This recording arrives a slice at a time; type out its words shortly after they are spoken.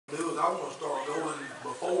I want to start going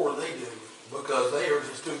before they do because they are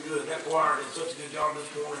just too good. That choir did such a good job this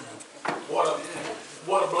morning. And what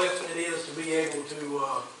a blessing it is to be able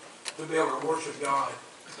to worship God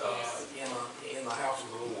in the house of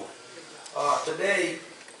the Lord. Today,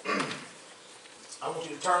 I want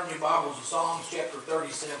you to turn your Bibles to Psalms chapter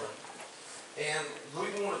 37. And we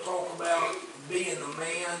want to talk about being the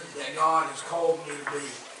man that God has called me to be.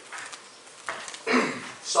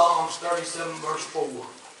 Psalms 37 verse 4.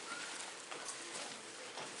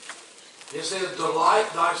 It says, delight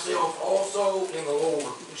thyself also in the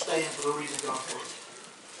Lord. We stand for the reason God first.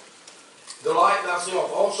 Delight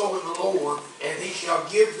thyself also in the Lord, and he shall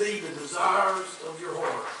give thee the desires of your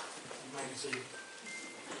heart. You may see it.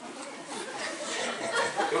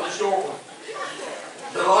 Go to short one.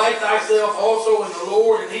 Delight thyself also in the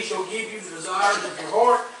Lord, and he shall give you the desires of your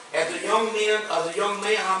heart. As a young man,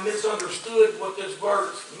 I misunderstood what this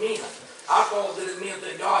verse meant. I thought that it meant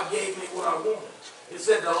that God gave me what I wanted. It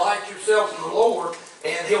said, delight yourself in the Lord,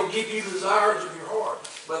 and he'll give you the desires of your heart.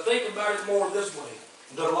 But think about it more this way.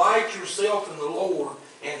 Delight yourself in the Lord,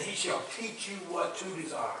 and he shall teach you what to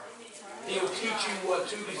desire. He'll teach you what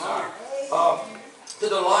to desire. To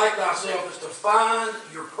delight thyself is to find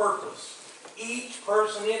your purpose. Each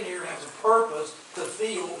person in here has a purpose to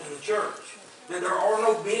fill in the church. That there are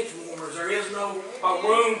no bench warmers. There is no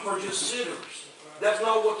room for just sitters. That's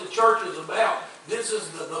not what the church is about. This is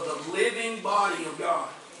the living body of God.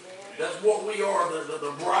 That's what we are,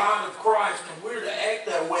 the bride of Christ. And we're to act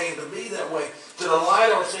that way and to be that way. To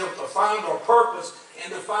delight ourselves, to find our purpose,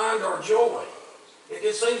 and to find our joy.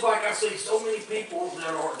 It seems like I see so many people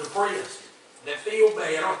that are depressed, that feel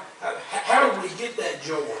bad. How do we get that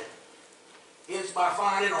joy? It's by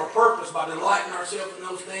finding our purpose, by delighting ourselves in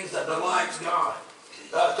those things that delights God.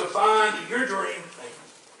 To find your dream,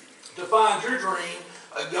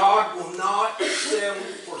 God will not settle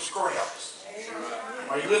for scraps.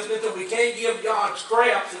 Are you listening to? We can't give God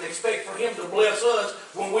scraps and expect for him to bless us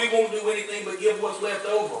when we won't do anything but give what's left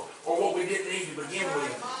over or what we didn't need to begin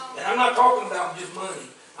with. And I'm not talking about just money.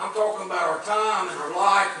 I'm talking about our time and our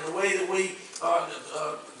life and the way that we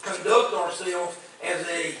conduct ourselves as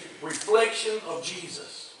a reflection of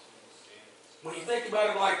Jesus. When you think about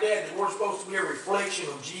it like that we're supposed to be a reflection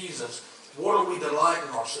of Jesus, what are we delighting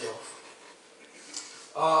ourselves?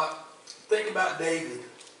 Think about David.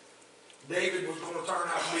 David was going to turn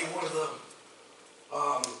out to be one of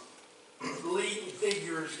the leading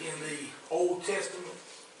figures in the Old Testament.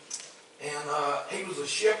 And he was a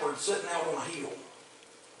shepherd sitting out on a hill.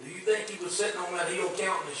 Do you think he was sitting on that hill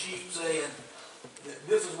counting the sheep saying,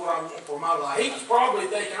 this is what I want for my life? He was probably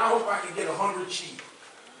thinking, I hope I can get 100 sheep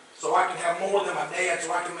so I can have more than my dad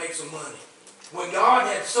so I can make some money. When God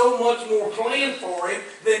had so much more planned for him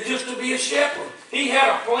than just to be a shepherd. He had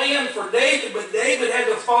a plan for David, but David had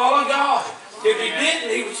to follow God. If he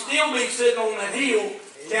didn't, he would still be sitting on that hill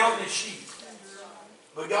counting his sheep.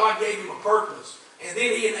 But God gave him a purpose, and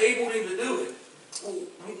then he enabled him to do it.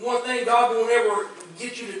 One thing, God won't ever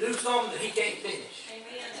get you to do something that he can't finish.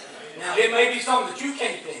 Now, it may be something that you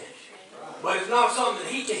can't finish, but it's not something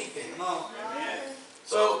that he can't finish.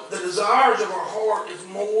 So, the desires of our heart is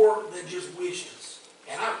more than just wishes.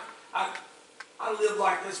 And I lived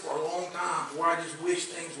like this for a long time, where I just wish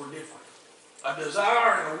things were different. A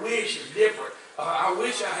desire and a wish is different. I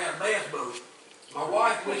wish I had a bass boat. My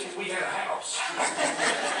wife wishes we had a house.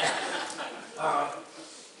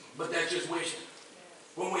 But that's just wishing.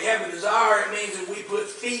 When we have a desire, it means that we put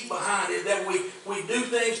feet behind it, that we do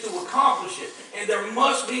things to accomplish it. And there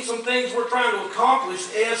must be some things we're trying to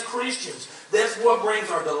accomplish as Christians. That's what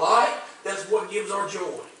brings our delight. That's what gives our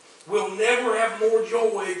joy. We'll never have more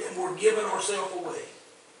joy than we're giving ourselves away.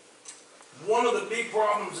 One of the big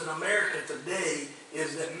problems in America today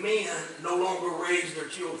is that men no longer raise their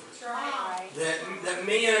children. Right. That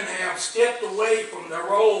men have stepped away from their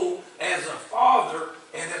role as a father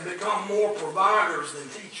and have become more providers than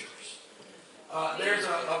teachers. There's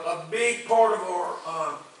a big part of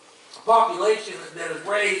our population that is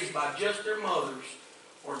raised by just their mothers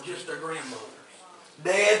or just their grandmothers.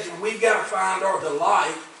 Dads, we've got to find our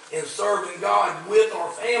delight in serving God with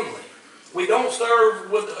our family. We don't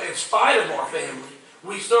serve in spite of our family.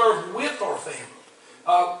 We serve with our family.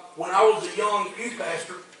 When I was a young youth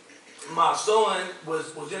pastor, my son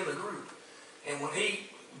was in the group. And when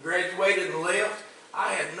he graduated and left,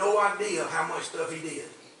 I had no idea how much stuff he did.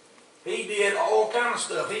 He did all kind of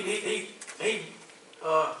stuff. He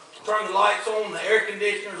turned the lights on, the air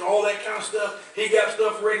conditioners, all that kind of stuff. He got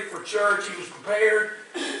stuff ready for church. He was prepared,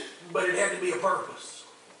 but it had to be a purpose.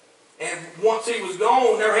 And once he was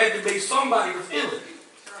gone, there had to be somebody to fill it.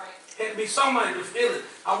 had to be somebody to fill it.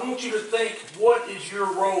 I want you to think, what is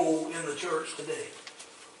your role in the church today?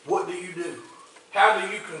 What do you do? How do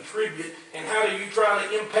you contribute, and how do you try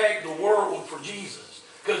to impact the world for Jesus?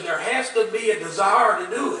 Because there has to be a desire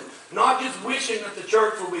to do it. Not just wishing that the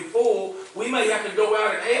church will be full. We may have to go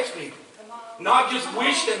out and ask people. Not just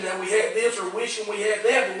wishing that we had this or wishing we had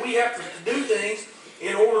that, but we have to do things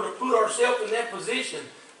in order to put ourselves in that position.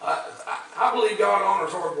 I believe God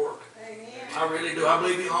honors hard work. Amen. I really do. I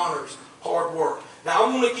believe He honors hard work. Now, I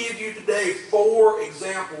want to give you today 4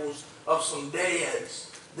 examples of some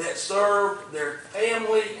dads that served their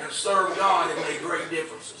family and served God and made great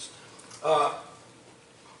differences.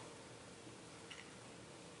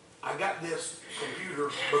 I got this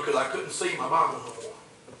computer because I couldn't see my Bible no more.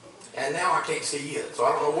 And now I can't see it. So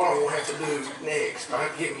I don't know what I'm going to have to do next. I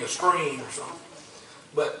have to get me a screen or something.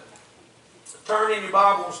 But turn in your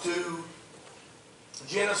Bibles to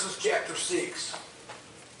Genesis chapter 6.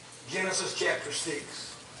 Genesis chapter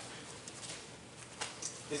 6.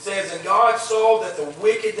 It says, "And God saw that the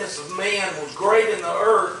wickedness of man was great in the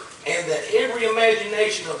earth, and that every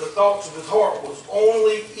imagination of the thoughts of his heart was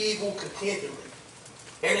only evil continually.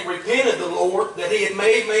 And it repented the Lord that He had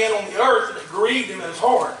made man on the earth, and it grieved Him in His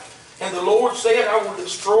heart. And the Lord said, I will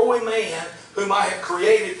destroy man, whom I have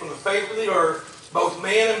created from the face of the earth, both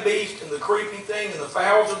man and beast, and the creeping thing, and the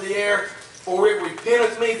fowls of the air, for it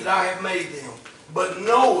repenteth me that I have made them. But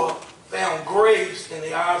Noah found grace in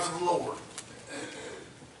the eyes of the Lord."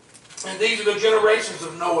 And these are the generations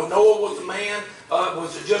of Noah. Noah was a man,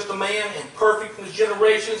 was just a man and perfect in his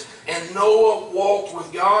generations. And Noah walked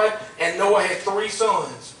with God. And Noah had 3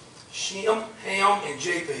 sons, Shem, Ham, and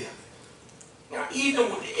Japheth. Now, even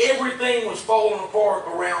when everything was falling apart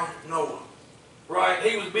around Noah, right?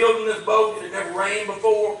 He was building this boat. It had never rained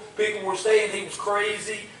before. People were saying he was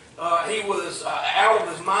crazy. He was out of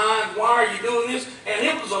his mind. Why are you doing this? And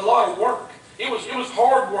it was a lot of work. It was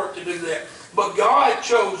hard work to do that. But God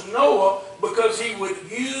chose Noah because He would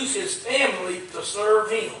use his family to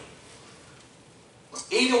serve Him.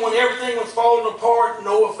 Even when everything was falling apart,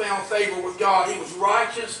 Noah found favor with God. He was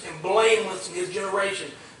righteous and blameless in his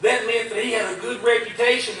generation. That meant that he had a good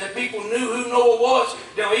reputation, that people knew who Noah was.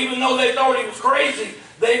 Now, even though they thought he was crazy,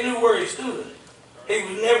 they knew where he stood. He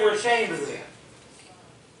was never ashamed of that.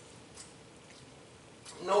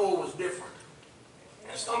 Noah was different.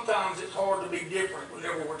 And sometimes it's hard to be different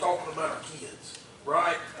whenever we're talking about our kids,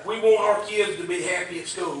 right? We want our kids to be happy at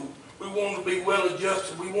school. We want them to be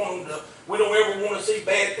well-adjusted. We don't ever want to see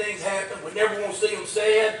bad things happen. We never want to see them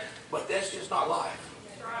sad. But that's just not life.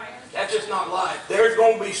 That's just not life. There's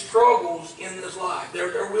going to be struggles in this life. There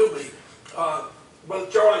will be.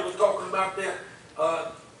 Brother Charlie was talking about that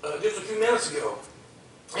just a few minutes ago.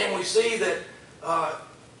 And we see that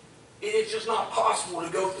it's just not possible to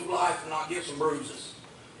go through life and not get some bruises.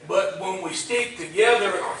 But when we stick together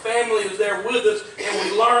and our family is there with us and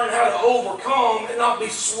we learn how to overcome and not be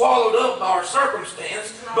swallowed up by our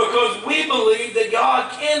circumstance, because we believe that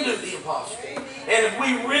God can do the impossible. And if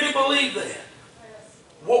we really believe that,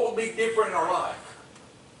 what would be different in our life?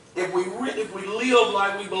 If we live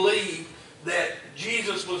like we believe that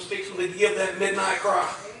Jesus was fixing to give that midnight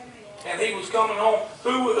cry and He was coming home,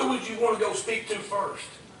 who would you want to go speak to first?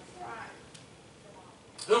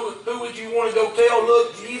 Who would you want to go tell,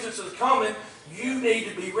 look, Jesus is coming, you need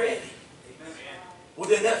to be ready? Amen. Well,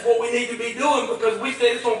 then that's what we need to be doing, because we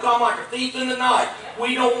said it's going to come like a thief in the night.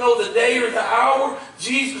 We don't know the day or the hour.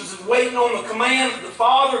 Jesus is waiting on the command of the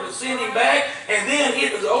Father to send Him back, and then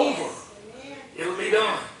it is over. It'll be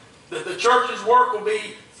done. The church's work will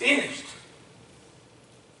be finished.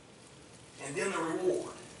 And then the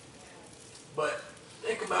reward. But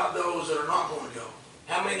think about those that are not going to go.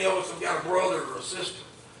 How many of us have got a brother or a sister,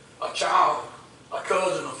 a child, a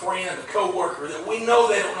cousin, a friend, a co-worker that we know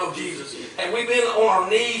they don't know Jesus? Have we been on our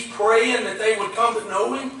knees praying that they would come to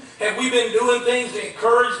know Him? Have we been doing things to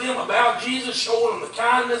encourage them about Jesus, showing them the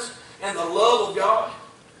kindness and the love of God?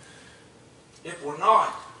 If we're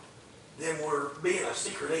not, then we're being a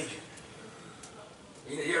secret agent.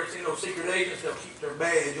 You ever seen those secret agents? They'll keep their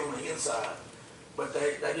badge on the inside, but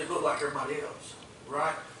they just look like everybody else,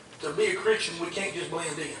 right? To be a Christian, we can't just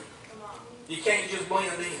blend in. You can't just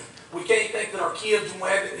blend in. We can't think that our kids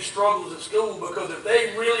won't have any struggles at school, because if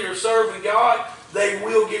they really are serving God, they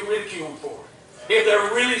will get ridiculed for it. If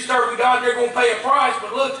they're really serving God, they're going to pay a price.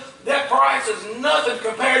 But look, that price is nothing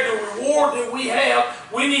compared to the reward that we have.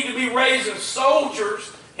 We need to be raising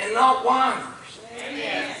soldiers and not whiners.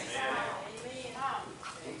 Amen.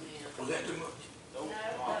 Was that too much?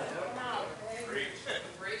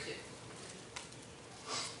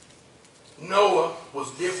 Noah was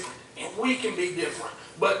different, And we can be different.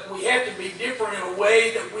 But we have to be different in a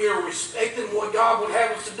way that we are respecting what God would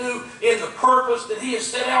have us to do in the purpose that He has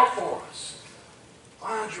set out for us.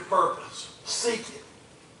 Find your purpose. Seek it.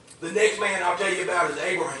 The next man I'll tell you about is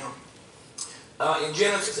Abraham. In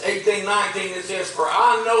Genesis 18:19 it says, "For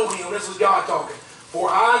I know him," this is God talking, "for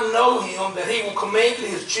I know him that he will command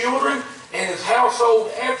his children and his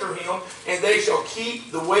household after him, and they shall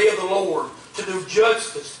keep the way of the Lord, to do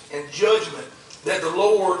justice and judgment, that the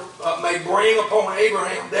Lord may bring upon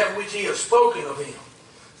Abraham that which he has spoken of him."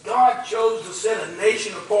 God chose to set a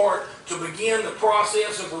nation apart to begin the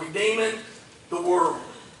process of redeeming the world.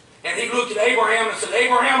 And He looked at Abraham and said,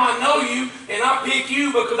 "Abraham, I know you, and I pick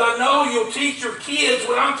you because I know you'll teach your kids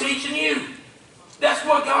what I'm teaching you." That's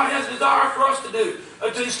what God has desire for us to do,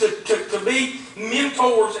 to be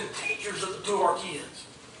mentors and teachers to our kids.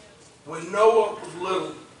 When Noah was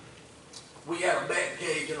little, we had a bat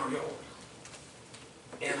cage in our yard.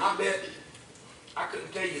 And I bet, I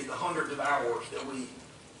couldn't tell you the hundreds of hours that we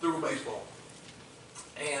threw a baseball.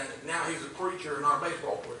 And now he's a preacher in our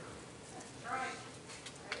baseball player.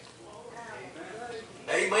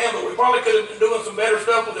 Amen. But we probably could have been doing some better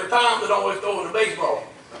stuff with their time than always throwing a baseball.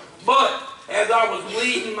 But as I was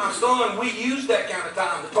leading my son, we used that kind of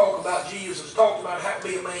time to talk about Jesus, talk about how to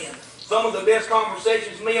be a man. Some of the best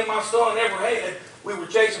conversations me and my son ever had, we were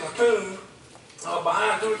chasing a coon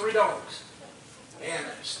behind 2 or 3 dogs. And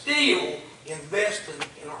still investing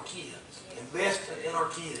in our kids. Investing in our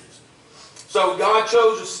kids. So God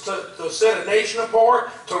chose us to set a nation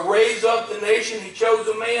apart, to raise up the nation. He chose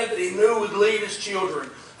a man that He knew would lead His children.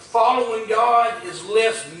 Following God is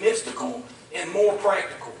less mystical and more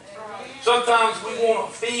practical. Sometimes we want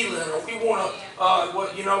a feeling, or we want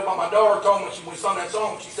my daughter told me when we sung that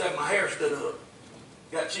song, she said my hair stood up.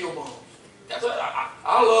 Got chill bumps.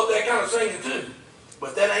 I love that kind of singing too.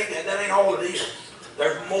 But that ain't all it is.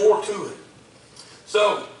 There's more to it.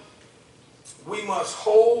 So, we must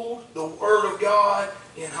hold the Word of God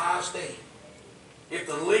in high esteem. If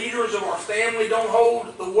the leaders of our family don't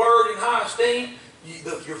hold the Word in high esteem,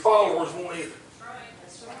 your followers won't either.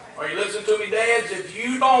 Are you listening to me, dads? If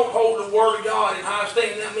you don't hold the Word of God in high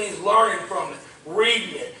esteem, that means learning from it,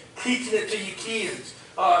 reading it, teaching it to your kids.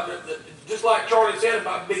 Just like Charlie said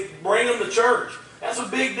about bring them to church. That's a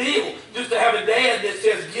big deal. Just to have a dad that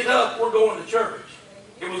says, "Get up, we're going to church."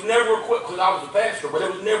 It was never a question, because I was a pastor, but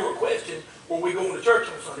it was never a question, "Were we going to church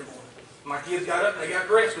on Sunday morning?" My kids got up and they got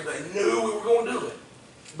dressed because they knew we were going to do it.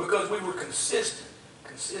 Because we were consistent.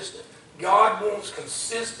 Consistent. God wants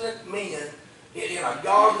consistent men in a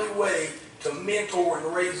godly way to mentor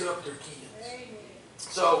and raise up their kids.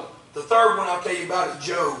 So, the third one I'll tell you about is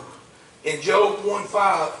Job. In Job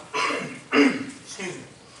 1:5, excuse me,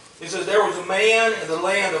 it says, "There was a man in the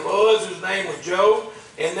land of Uz whose name was Job,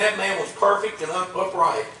 and that man was perfect and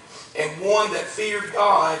upright, and one that feared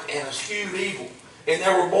God and eschewed evil. And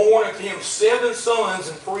there were born unto him 7 sons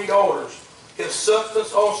and 3 daughters. His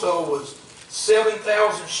substance also was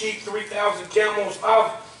 7,000 sheep, 3,000 camels,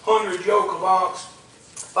 500 yoke of ox,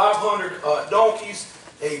 500 donkeys,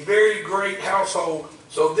 a very great household.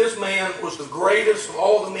 So this man was the greatest of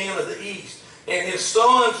all the men of the east. And his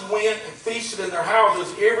sons went and feasted in their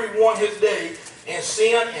houses every one his day, and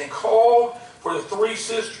sent and called for the 3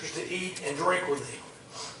 sisters to eat and drink with them."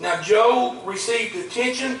 Now Job received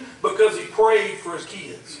attention because he prayed for his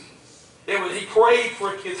kids. He prayed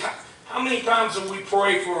for his kids. How many times have we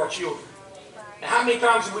prayed for our children? And how many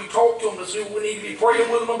times have we talked to them to see what we need to be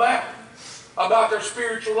praying with them about their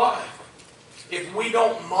spiritual life? If we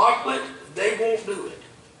don't model it, they won't do it.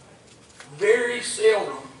 Very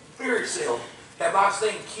seldom have I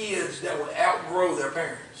seen kids that would outgrow their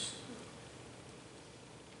parents.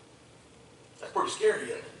 That's pretty scary,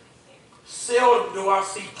 isn't it? Seldom do I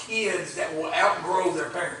see kids that will outgrow their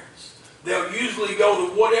parents. They'll usually go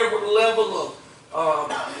to whatever level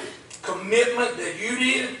of commitment that you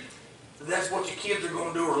did. That's what your kids are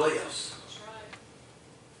going to do or less.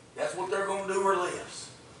 That's what they're going to do or less.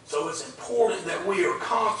 So it's important that we are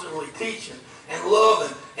constantly teaching and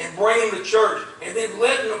loving and bringing them to church and then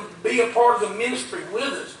letting them be a part of the ministry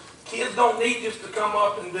with us. Kids don't need just to come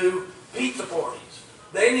up and do pizza parties.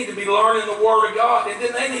 They need to be learning the Word of God, and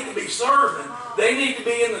then they need to be serving. They need to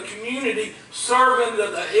be in the community serving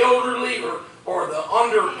the elderly or the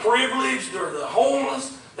underprivileged or the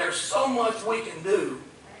homeless. There's so much we can do.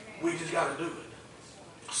 We just got to do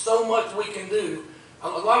it. So much we can do. A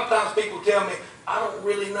lot of times people tell me, "I don't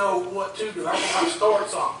really know what to do. I don't know how to start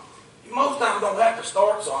something." You most times don't have to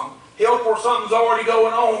start something. Help where something's already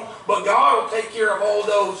going on, but God will take care of all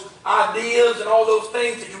those ideas and all those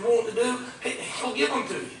things that you want to do. He'll give them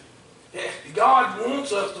to you. God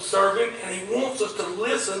wants us to serve Him, and He wants us to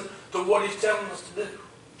listen to what He's telling us to do.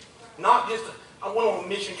 Not just, I went on a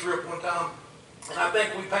mission trip one time, and I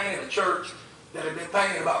think we painted a church that had been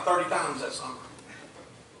painted about 30 times that summer.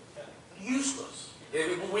 Useless.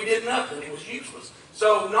 We did nothing. It was useless.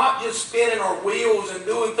 So not just spinning our wheels and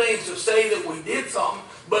doing things to say that we did something,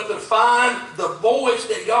 but to find the voice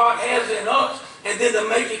that God has in us and then to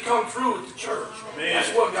make it come true at the church. Amen.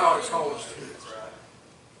 That's what God has called us to do.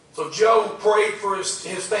 So Job prayed for his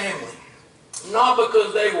family. Not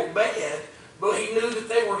because they were bad, but he knew that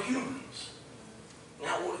they were humans.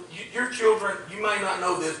 Now, your children, you may not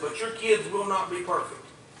know this, but your kids will not be perfect.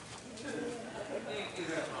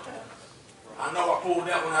 I know I pulled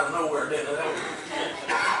that one out of nowhere, didn't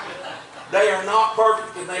I? They are not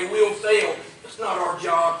perfect and they will fail. It's not our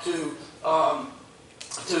job to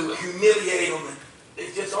humiliate them.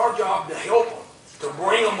 It's just our job to help them, to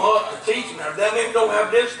bring them up, to teach them. Now, that means we don't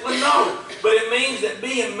have discipline? No. But it means that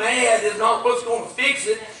being mad is not what's going to fix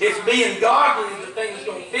it. It's being godly is the thing that's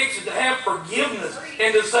going to fix it, to have forgiveness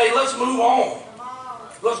and to say, let's move on.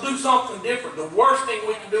 Let's do something different. The worst thing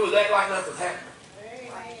we can do is act like nothing's happening.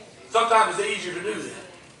 Sometimes it's easier to do that,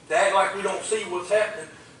 to act like we don't see what's happening,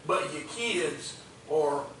 but your kids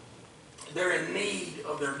they're in need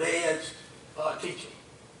of their dad's teaching,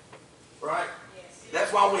 right? Yes.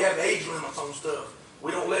 That's why we have age limits on stuff.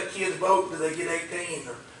 We don't let kids vote till they get 18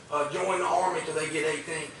 or join the army till they get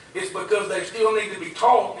 18. It's because they still need to be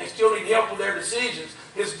taught, they still need help with their decisions.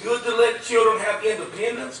 It's good to let children have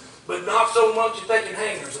independence, but not so much that they can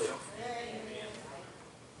hang themselves.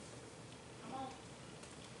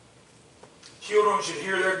 Children should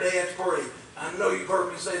hear their dads pray. I know you've heard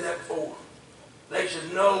me say that before. They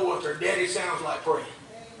should know what their daddy sounds like praying.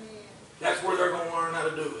 That's where they're going to learn how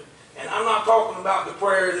to do it. And I'm not talking about the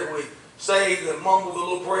prayer that we say, that mumble the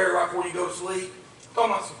little prayer right before you go to sleep. I'm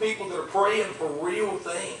talking about some people that are praying for real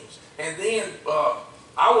things. And then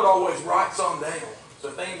I would always write some down,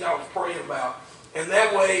 the things I was praying about. And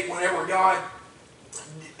that way, whenever God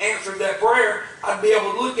answered that prayer, I'd be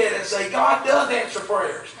able to look at it and say, God does answer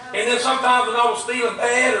prayers. And then sometimes when I was feeling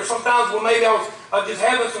bad, or sometimes when maybe I was just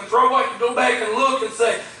having some trouble, I could go back and look and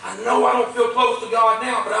say, I know I don't feel close to God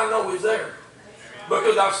now, but I know He's there.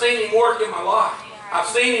 Because I've seen Him work in my life. I've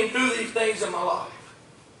seen Him do these things in my life.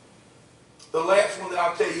 The last one that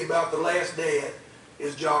I'll tell you about, the last dad,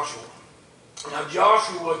 is Joshua. Now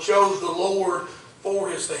Joshua chose the Lord for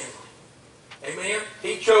his family. Amen?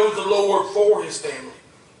 He chose the Lord for his family.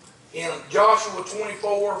 In Joshua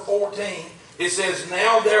 24:14, it says,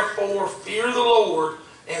 Now therefore fear the Lord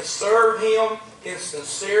and serve Him in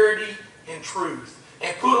sincerity and truth.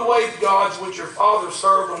 And put away the gods which your fathers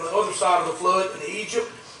served on the other side of the flood in Egypt,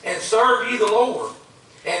 and serve ye the Lord.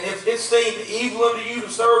 And if it seem evil unto you to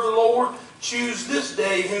serve the Lord, choose this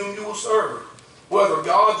day whom you will serve. Whether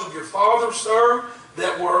gods of your fathers served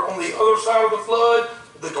that were on the other side of the flood,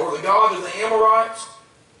 or the gods of the Amorites,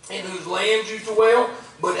 in whose land you dwell.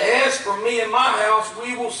 But as for me and my house,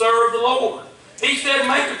 we will serve the Lord. He said,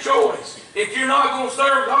 make a choice. If you're not going to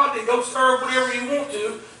serve God, then go serve whatever you want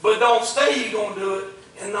to, but don't say you're going to do it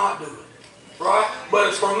and not do it. Right? But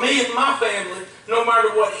as for me and my family, no matter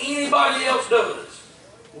what anybody else does,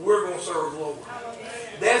 we're going to serve the Lord.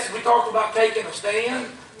 We talked about taking a stand.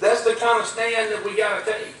 That's the kind of stand that we got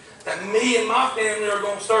to take. That me and my family are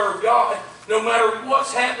going to serve God no matter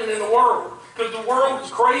what's happening in the world. Because the world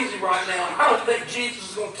is crazy right now, and I don't think Jesus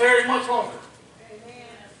is going to tarry much longer.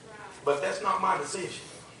 But that's not my decision.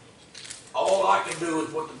 All I can do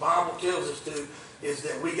is what the Bible tells us to, is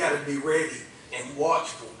that we got to be ready and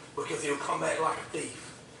watchful, because He'll come back like a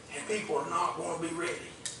thief. And people are not going to be ready.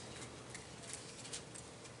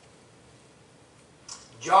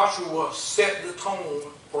 Joshua set the tone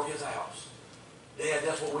for his house. Dad,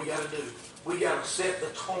 that's what we got to do. We got to set the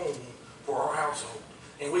tone for our household.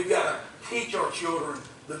 And we've got to teach our children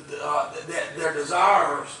that their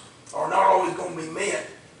desires are not always going to be met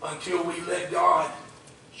until we let God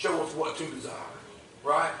show us what to desire.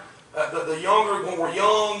 Right? The younger, when we're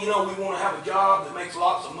young, we want to have a job that makes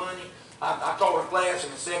lots of money. I taught a class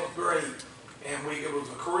in the 7th grade, and it was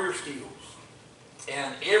a career skills.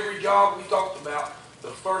 And every job we talked about, the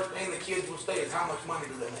first thing the kids would say is, how much money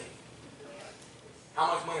do they make?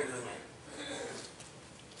 How much money do they make?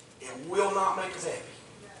 It will not make us happy.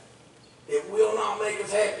 It will not make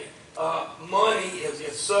us happy. Money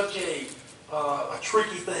is such a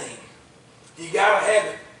tricky thing. You got to have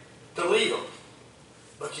it to live,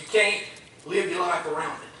 but you can't live your life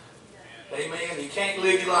around it. Amen. You can't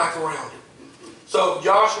live your life around it. So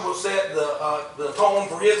Joshua set the tone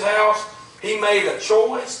for his house. He made a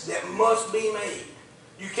choice that must be made.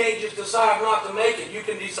 You can't just decide not to make it. You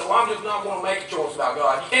can decide, well, I'm just not going to make a choice about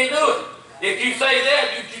God. You can't do it. If you say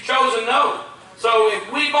that, you've chosen no. So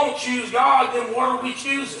if we don't choose God, then what are we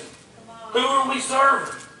choosing? Who are we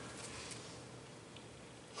serving?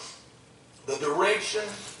 The direction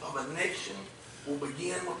of a nation will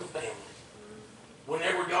begin with the family.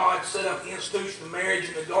 Whenever God set up the institution of marriage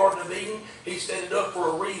in the Garden of Eden, He set it up for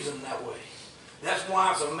a reason that way. That's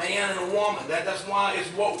why it's a man and a woman. That's why it's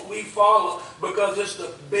what we follow, because it's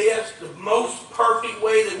the best, the most perfect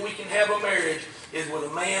way that we can have a marriage is with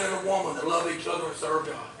a man and a woman that love each other and serve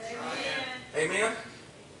God. Amen? Amen?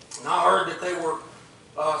 And I heard that they were,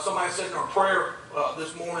 somebody said in our prayer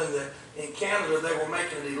this morning that in Canada they were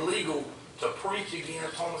making it illegal to preach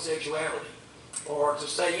against homosexuality or to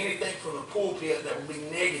say anything from the pulpit that would be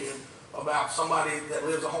negative about somebody that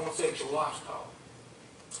lives a homosexual lifestyle.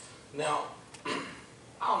 Now,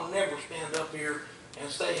 I'll never stand up here and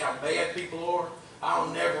say how bad people are. I'll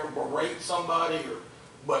never berate somebody,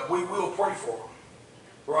 but we will pray for them,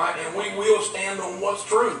 right? And we will stand on what's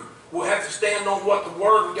true. We'll have to stand on what the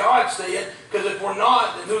Word of God said, because if we're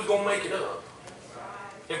not, then who's going to make it up?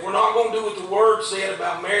 If we're not going to do what the Word said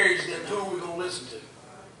about marriage, then who are we going to listen to?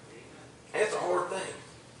 That's a hard thing.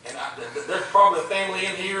 And there's probably a family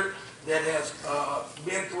in here that has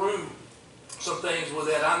been through some things with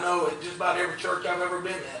that. I know at just about every church I've ever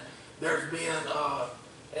been at, there's been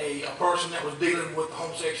a person that was dealing with the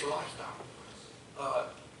homosexual lifestyle.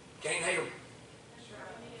 Can't hate them.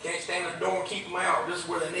 Can't stand at the door and keep them out. This is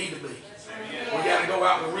where they need to be. We got to go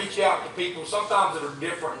out and reach out to people, sometimes that are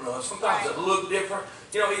different than us, sometimes that look different.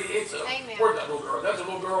 You know, where's that little girl? That's a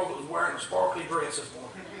little girl that was wearing a sparkly dress this morning.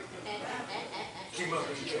 She must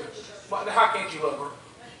be in church. Well, how can't you love her?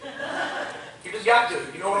 You just got to.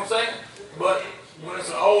 You know what I'm saying? But when it's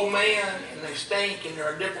an old man and they stink and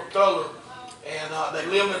they're a different color and they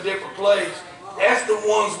live in a different place, that's the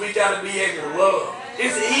ones we got to be able to love.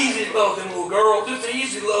 It's easy to love them little girls. It's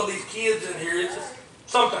easy to love these kids in here. It's just,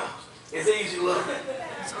 sometimes it's easy to love them.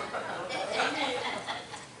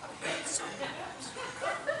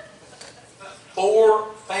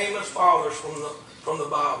 Four famous fathers from the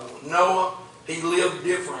Bible. Noah, he lived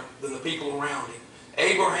different than the people around him.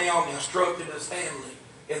 Abraham instructed his family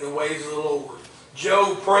in the ways of the Lord.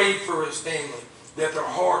 Job prayed for his family that their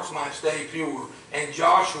hearts might stay pure. And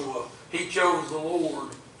Joshua, he chose the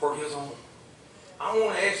Lord for his home. I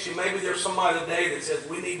want to ask you, maybe there's somebody today that says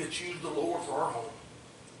we need to choose the Lord for our home.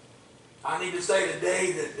 I need to say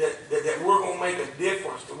today that we're going to make a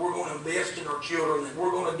difference, that we're going to invest in our children, that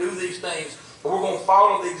we're going to do these things, that we're going to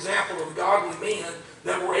follow the example of godly men,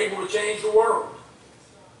 that we're able to change the world.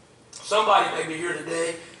 Somebody may be here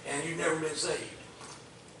today and you've never been saved.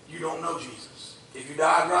 You don't know Jesus. If you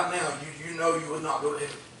died right now, you know you would not go to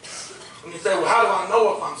heaven. And you say, well, how do I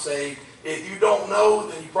know if I'm saved? If you don't know,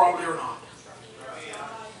 then you probably are not.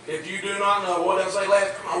 If you do not know, what did I say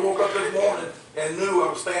last time? I woke up this morning and knew I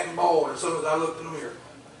was fat and bald as soon as I looked in the mirror.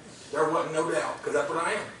 There wasn't no doubt, because that's what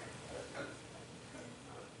I am.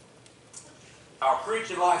 Our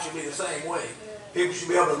Christian life should be the same way. People should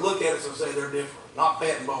be able to look at us and say they're different. Not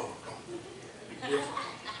fat and bald. Different.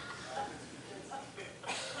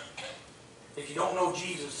 If you don't know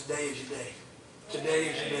Jesus, today is your day. Today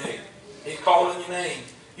is your day. He's calling your name.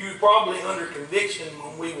 You were probably under conviction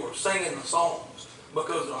when we were singing the songs,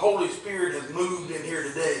 because the Holy Spirit has moved in here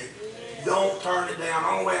today. Don't turn it down.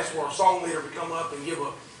 I'm going to ask for a song leader to come up and give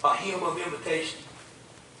a hymn of invitation.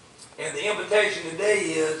 And the invitation today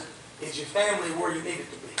is your family where you need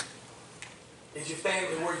it to be? Is your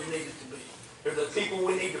family where you need it to be? Are there people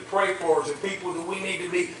we need to pray for? Is there people that we need to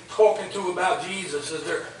be talking to about Jesus? Is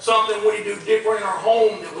there something we do different in our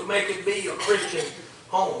home that would make it be a Christian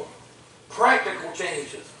home? Practical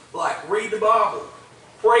changes like read the Bible,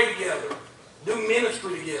 pray together, do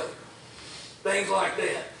ministry together, things like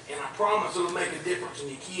that. And I promise it'll make a difference in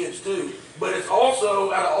your kids too. But it's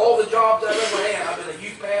also, out of all the jobs I've ever had, I've been a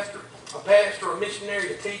youth pastor, a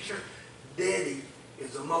missionary, a teacher. Daddy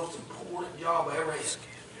is the most important job I ever had.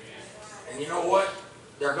 And you know what?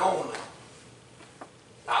 They're gone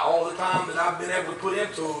now. All the time that I've been able to put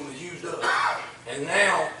into them is used up. And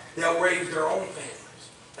now they'll raise their own families.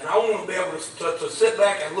 And I want to be able to sit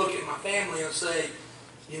back and look at my family and say,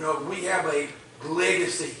 you know, we have a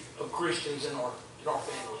legacy of Christians in our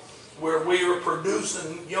family, where we are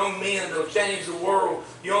producing young men that will change the world,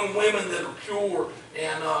 young women that are pure,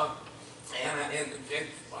 and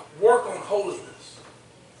work on holiness.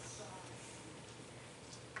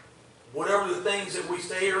 Whatever the things that we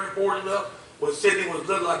say are important enough, when Sydney was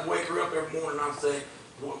little, I'd wake her up every morning and I'd say,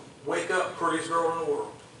 wake up, prettiest girl in the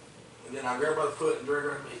world. And then I'd grab her by the foot and drag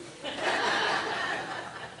her to me.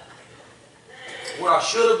 What I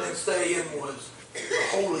should have been saying was the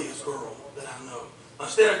holiest girl that I know.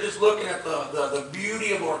 Instead of just looking at the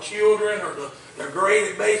beauty of our children or they're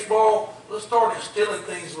great at baseball, let's start instilling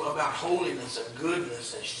things about holiness and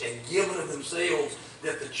goodness and giving of themselves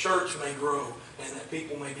that the church may grow and that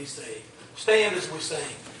people may be saved. Stand as we sing.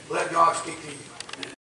 Let God speak to you.